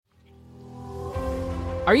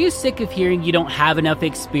Are you sick of hearing you don't have enough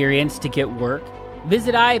experience to get work?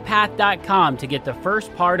 Visit iapath.com to get the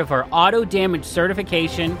first part of our auto damage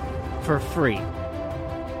certification for free.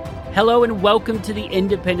 Hello and welcome to the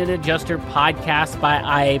Independent Adjuster podcast by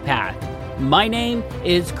iapath. My name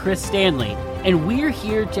is Chris Stanley, and we're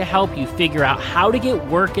here to help you figure out how to get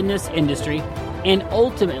work in this industry and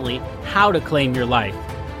ultimately how to claim your life.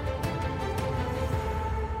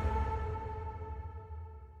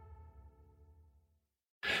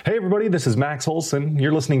 Hey everybody, this is Max Olson.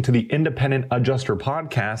 You're listening to the Independent Adjuster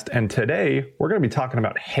podcast, and today we're going to be talking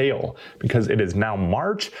about hail because it is now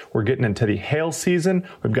March. We're getting into the hail season.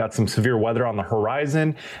 We've got some severe weather on the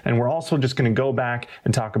horizon, and we're also just going to go back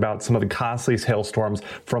and talk about some of the costliest hailstorms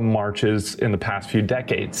from Marches in the past few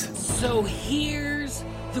decades. So here's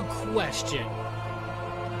the question.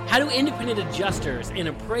 How do independent adjusters and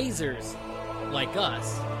appraisers like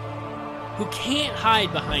us, who can't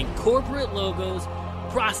hide behind corporate logos,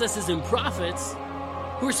 processes, and profits,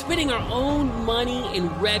 who are spending our own money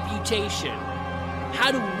and reputation,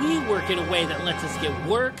 how do we work in a way that lets us get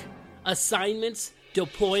work, assignments,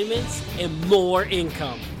 deployments, and more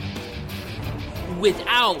income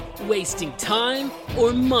without wasting time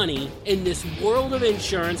or money in this world of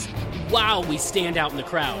insurance while we stand out in the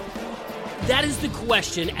crowd? That is the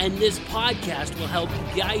question, and this podcast will help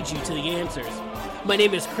guide you to the answers. My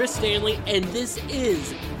name is Chris Stanley, and this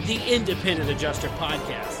is the Independent Adjuster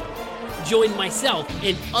Podcast. Join myself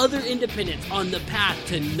and other independents on the path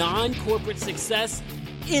to non-corporate success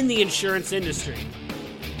in the insurance industry.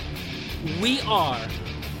 We are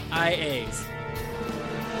IAs.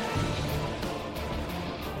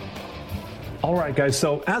 All right, guys.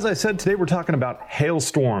 So as I said, today we're talking about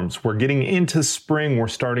hailstorms. We're getting into spring. We're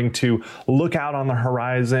starting to look out on the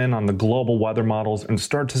horizon on the global weather models and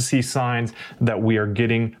start to see signs that we are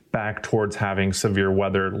getting back towards having severe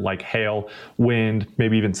weather like hail, wind,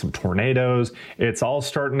 maybe even some tornadoes. It's all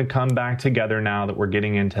starting to come back together now that we're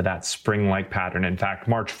getting into that spring-like pattern. In fact,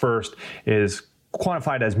 March 1st is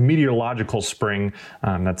quantified as meteorological spring.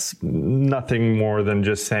 That's nothing more than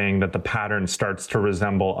just saying that the pattern starts to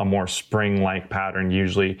resemble a more spring-like pattern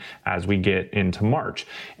usually as we get into March.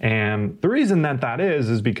 And the reason that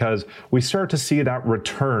is because we start to see that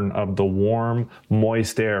return of the warm,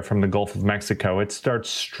 moist air from the Gulf of Mexico. It starts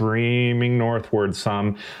streaming northward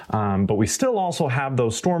some, but we still also have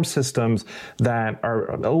those storm systems that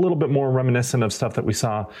are a little bit more reminiscent of stuff that we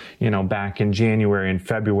saw, back in January and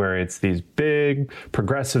February. It's these big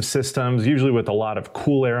progressive systems, usually with a lot of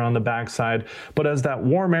cool air on the backside. But as that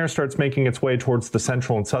warm air starts making its way towards the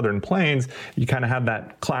central and southern plains, you kind of have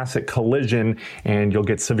that classic collision and you'll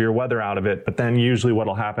get severe weather out of it. But then usually what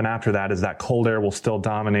will happen after that is that cold air will still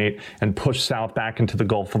dominate and push south back into the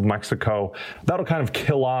Gulf of Mexico. That'll kind of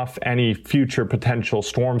kill off any future potential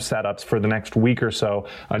storm setups for the next week or so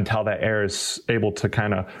until that air is able to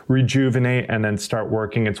kind of rejuvenate and then start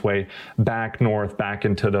working its way back north, back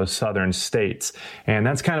into those southern states. And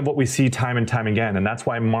that's kind of what we see time and time again. And that's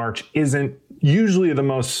why March isn't usually the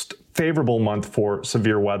most favorable month for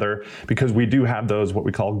severe weather, because we do have those what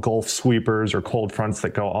we call Gulf sweepers or cold fronts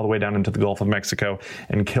that go all the way down into the Gulf of Mexico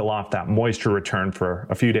and kill off that moisture return for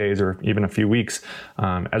a few days or even a few weeks.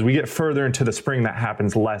 As we get further into the spring, that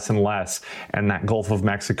happens less and less, and that Gulf of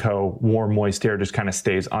Mexico warm, moist air just kind of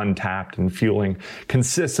stays untapped and fueling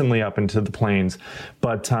consistently up into the plains.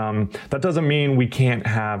 But that doesn't mean we can't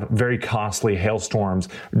have very costly hailstorms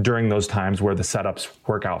during those times where the setups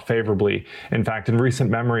work out favorably. In fact, in recent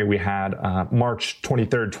memory, we had March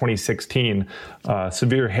 23rd, 2016,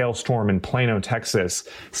 severe hailstorm in Plano, Texas,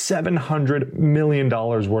 $700 million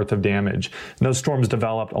worth of damage. And those storms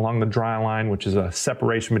developed along the dry line, which is a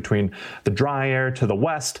separation between the dry air to the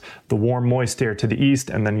west, the warm, moist air to the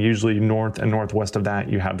east, and then usually north and northwest of that,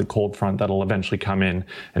 you have the cold front that'll eventually come in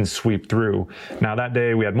and sweep through. Now, that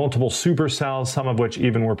day, we had multiple supercells, some of which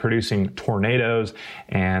even were producing tornadoes,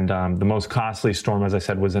 and the most costly storm, as I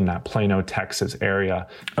said, was in that Plano, Texas area.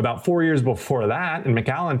 About 4 years before that, in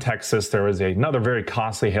McAllen, Texas, there was another very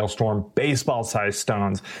costly hailstorm, baseball-sized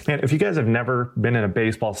stones. Man, if you guys have never been in a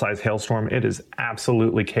baseball-sized hailstorm, it is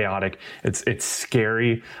absolutely chaotic. It's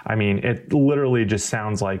scary. I mean, it literally just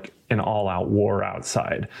sounds like an all-out war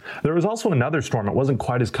outside. There was also another storm. It wasn't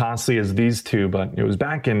quite as costly as these two, but it was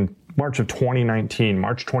back in March of 2019,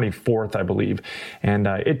 March 24th, I believe. And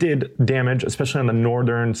it did damage, especially on the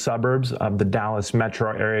northern suburbs of the Dallas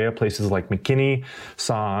metro area. Places like McKinney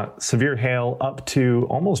saw severe hail up to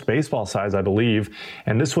almost baseball size, I believe.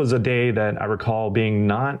 And this was a day that I recall being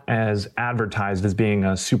not as advertised as being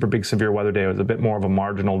a super big severe weather day. It was a bit more of a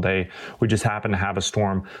marginal day. We just happened to have a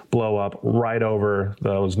storm blow up right over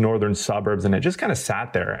those northern suburbs, and it just kind of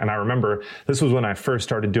sat there. And I remember this was when I first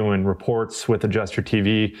started doing reports with Adjuster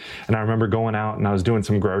TV. And I remember going out and I was doing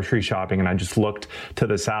some grocery shopping, and I just looked to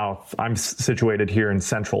the south. I'm situated here in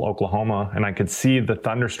central Oklahoma, and I could see the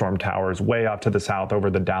thunderstorm towers way up to the south over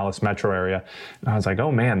the Dallas metro area. And I was like,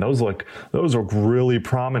 oh man, those look really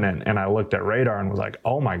prominent. And I looked at radar and was like,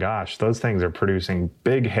 oh my gosh, those things are producing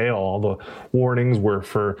big hail. All the warnings were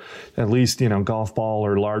for at least, golf ball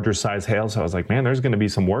or larger size hail. So I was like, man, there's going to be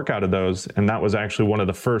some work out of those. And that was actually one of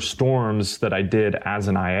the first storms that I did as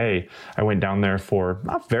an IA. I went down there for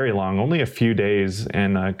not very long, only a few days,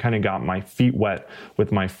 and kind of got my feet wet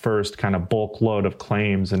with my first kind of bulk load of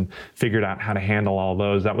claims and figured out how to handle all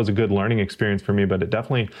those. That was a good learning experience for me, but it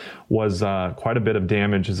definitely was quite a bit of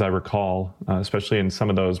damage, as I recall, especially in some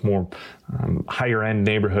of those more higher end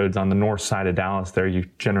neighborhoods on the north side of Dallas. There you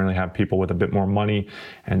generally have people with a bit more money,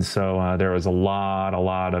 and so there was a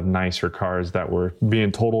lot of nicer cars that were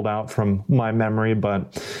being totaled out from my memory.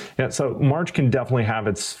 But yeah, so March can definitely have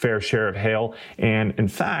its fair share of hail, and in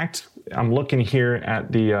fact, I'm looking here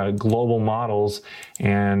at the global models,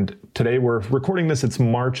 and today we're recording this. It's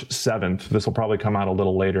March 7th. This will probably come out a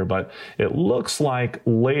little later, but it looks like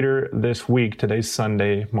later this week, today's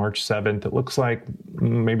Sunday, March 7th, it looks like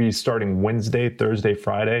maybe starting Wednesday, Thursday,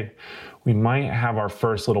 Friday, we might have our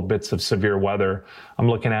first little bits of severe weather. I'm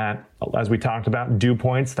looking at, as we talked about, dew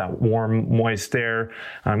points, that warm, moist air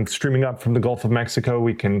streaming up from the Gulf of Mexico.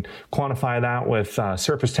 We can quantify that with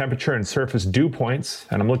surface temperature and surface dew points.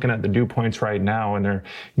 And I'm looking at the dew points right now, and they're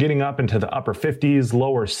getting up into the upper 50s,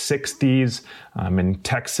 lower 60s in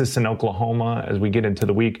Texas and Oklahoma as we get into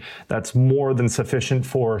the week. That's more than sufficient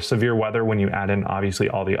for severe weather when you add in, obviously,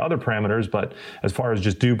 all the other parameters. But as far as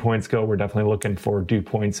just dew points go, we're definitely looking for dew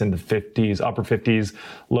points in the 50s, upper 50s,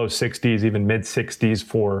 low 60s, even mid 60s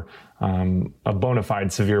for a bona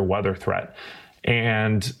fide severe weather threat.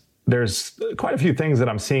 And there's quite a few things that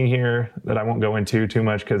I'm seeing here that I won't go into too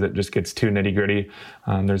much because it just gets too nitty gritty.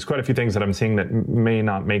 There's quite a few things that I'm seeing that may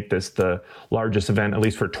not make this the largest event, at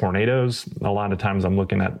least for tornadoes. A lot of times I'm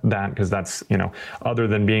looking at that because that's, other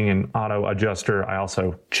than being an auto adjuster, I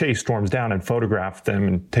also chase storms down and photograph them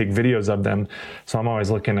and take videos of them. So I'm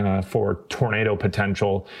always looking for tornado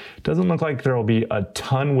potential. It doesn't look like there will be a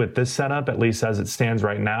ton with this setup, at least as it stands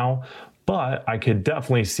right now. But I could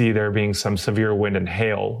definitely see there being some severe wind and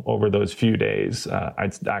hail over those few days.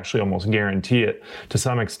 I'd actually almost guarantee it to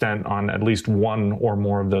some extent on at least one or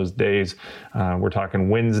more of those days. We're talking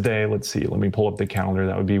Wednesday. Let's see. Let me pull up the calendar.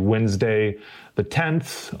 That would be Wednesday, the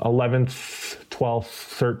 10th, 11th,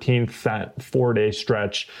 12th, 13th, that 4-day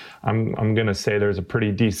stretch. I'm going to say there's a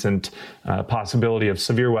pretty decent possibility of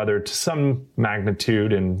severe weather to some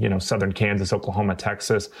magnitude in, southern Kansas, Oklahoma,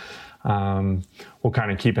 Texas. We'll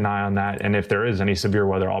kind of keep an eye on that. And if there is any severe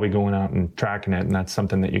weather, I'll be going out and tracking it. And that's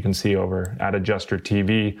something that you can see over at Adjuster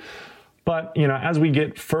TV. But, as we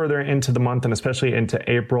get further into the month and especially into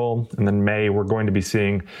April and then May, we're going to be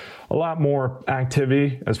seeing a lot more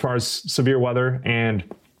activity as far as severe weather, and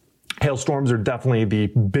hailstorms are definitely the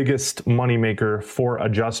biggest moneymaker for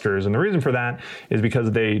adjusters. And the reason for that is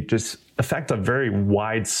because they just affect a very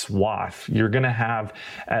wide swath. You're going to have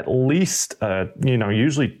at least,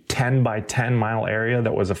 usually 10 by 10 mile area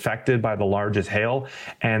that was affected by the largest hail.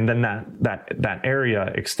 And then that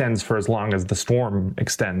area extends for as long as the storm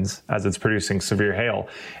extends as it's producing severe hail.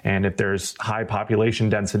 And if there's high population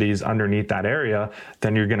densities underneath that area,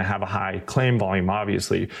 then you're going to have a high claim volume,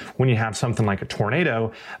 obviously. When you have something like a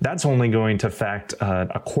tornado, that's only going to affect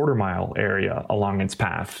a quarter-mile area along its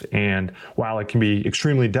path. And while it can be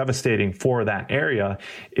extremely devastating for that area,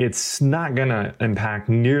 it's not going to impact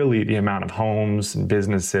nearly the amount of homes and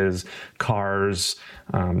businesses, cars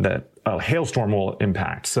that a hailstorm will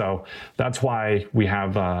impact. So that's why we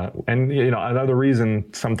have, another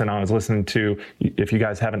reason, something I was listening to, if you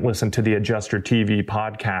guys haven't listened to the Adjuster TV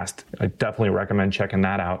podcast, I definitely recommend checking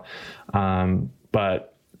that out.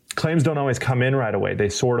 But claims don't always come in right away. They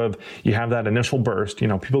you have that initial burst.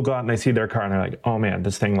 People go out and they see their car and they're like, oh man,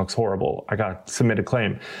 this thing looks horrible. I got to submit a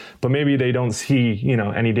claim. But maybe they don't see,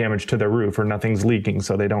 any damage to their roof or nothing's leaking,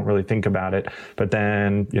 so they don't really think about it. But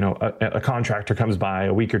then, a contractor comes by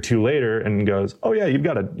a week or two later and goes, oh yeah, you've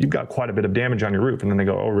got quite a bit of damage on your roof. And then they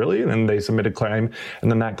go, oh really? And then they submit a claim,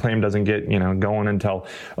 and then that claim doesn't get, going until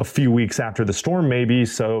a few weeks after the storm maybe.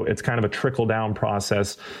 So it's kind of a trickle down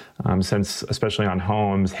process, since especially on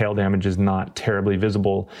homes, hail damage is not terribly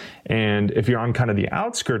visible. And if you're on kind of the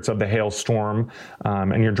outskirts of the hailstorm,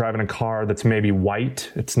 and you're driving a car that's maybe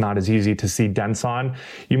white, it's not as easy to see dents on,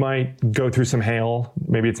 you might go through some hail.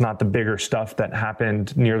 Maybe it's not the bigger stuff that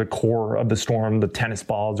happened near the core of the storm, the tennis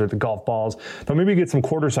balls or the golf balls, but maybe you get some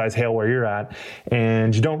quarter-size hail where you're at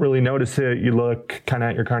and you don't really notice it. You look kind of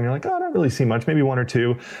at your car and you're like, oh, I don't really see much, maybe one or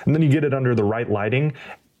two. And then you get it under the right lighting,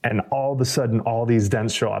 and all of a sudden, all these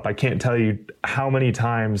dents show up. I can't tell you how many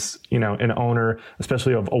times, an owner,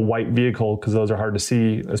 especially of a white vehicle, because those are hard to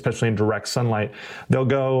see, especially in direct sunlight, they'll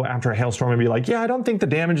go after a hailstorm and be like, yeah, I don't think the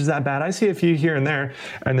damage is that bad. I see a few here and there.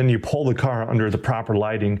 And then you pull the car under the proper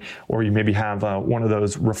lighting, or you maybe have one of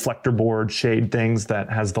those reflector board shade things that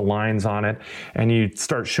has the lines on it. And you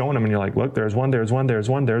start showing them and you're like, look, there's one.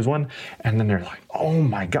 And then they're like, oh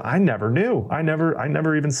my God, I never knew. I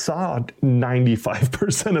never even saw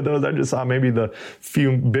 95% of those. I just saw maybe the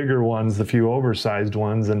few bigger ones, the few oversized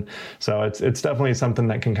ones. And so it's definitely something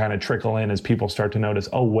that can kind of trickle in as people start to notice,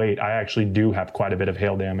 oh wait, I actually do have quite a bit of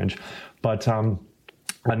hail damage. But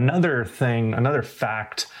another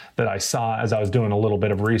fact that I saw as I was doing a little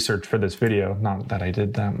bit of research for this video, not that I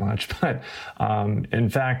did that much, but in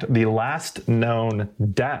fact, the last known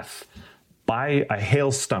death by a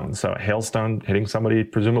hailstone, so a hailstone hitting somebody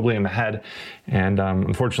presumably in the head and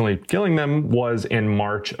unfortunately killing them, was in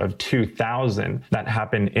March of 2000. That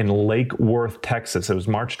happened in Lake Worth, Texas. It was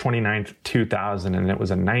March 29th, 2000, and it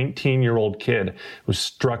was a 19-year-old kid who was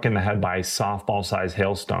struck in the head by a softball-sized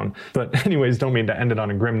hailstone. But anyways, don't mean to end it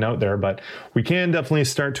on a grim note there, but we can definitely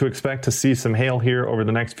start to expect to see some hail here over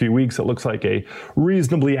the next few weeks. It looks like a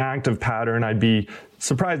reasonably active pattern. I'd be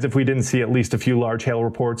surprised if we didn't see at least a few large hail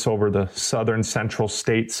reports over the southern central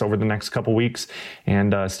states over the next couple weeks.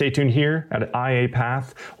 And stay tuned here at IA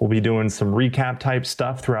Path. We'll be doing some recap type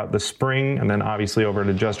stuff throughout the spring. And then obviously over at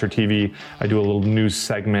Adjuster TV, I do a little news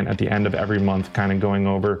segment at the end of every month, kind of going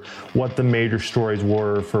over what the major stories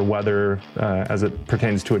were for weather as it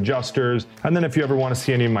pertains to adjusters. And then if you ever want to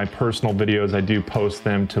see any of my personal videos, I do post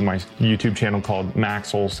them to my YouTube channel called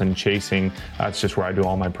Max Olson Chasing. That's just where I do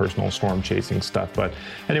all my personal storm chasing stuff. But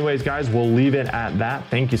anyways, guys, we'll leave it at that.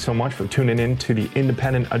 Thank you so much for tuning in to the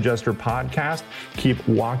Independent Adjuster Podcast. Keep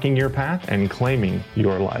walking your path and claiming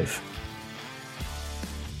your life.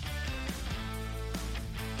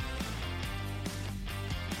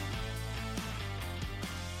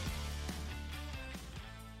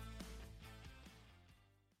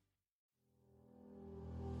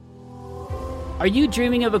 Are you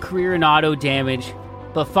dreaming of a career in auto damage,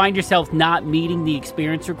 but find yourself not meeting the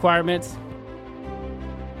experience requirements?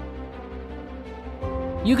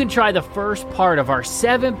 You can try the first part of our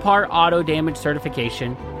 7-part auto damage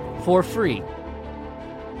certification for free.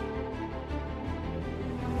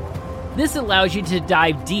 This allows you to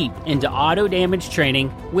dive deep into auto damage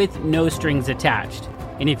training with no strings attached.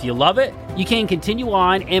 And if you love it, you can continue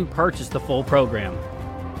on and purchase the full program.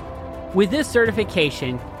 With this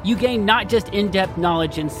certification, you gain not just in-depth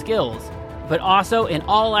knowledge and skills, but also an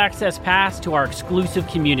all-access pass to our exclusive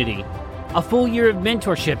community, a full year of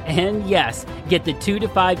mentorship, and yes, get the 2 to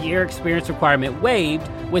 5 year experience requirement waived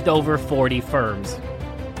with over 40 firms.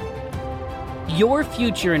 Your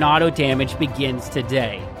future in auto damage begins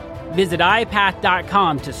today. Visit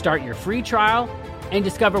iPath.com to start your free trial and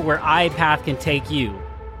discover where iPath can take you.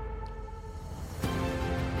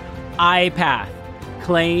 iPath.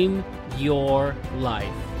 Claim your life.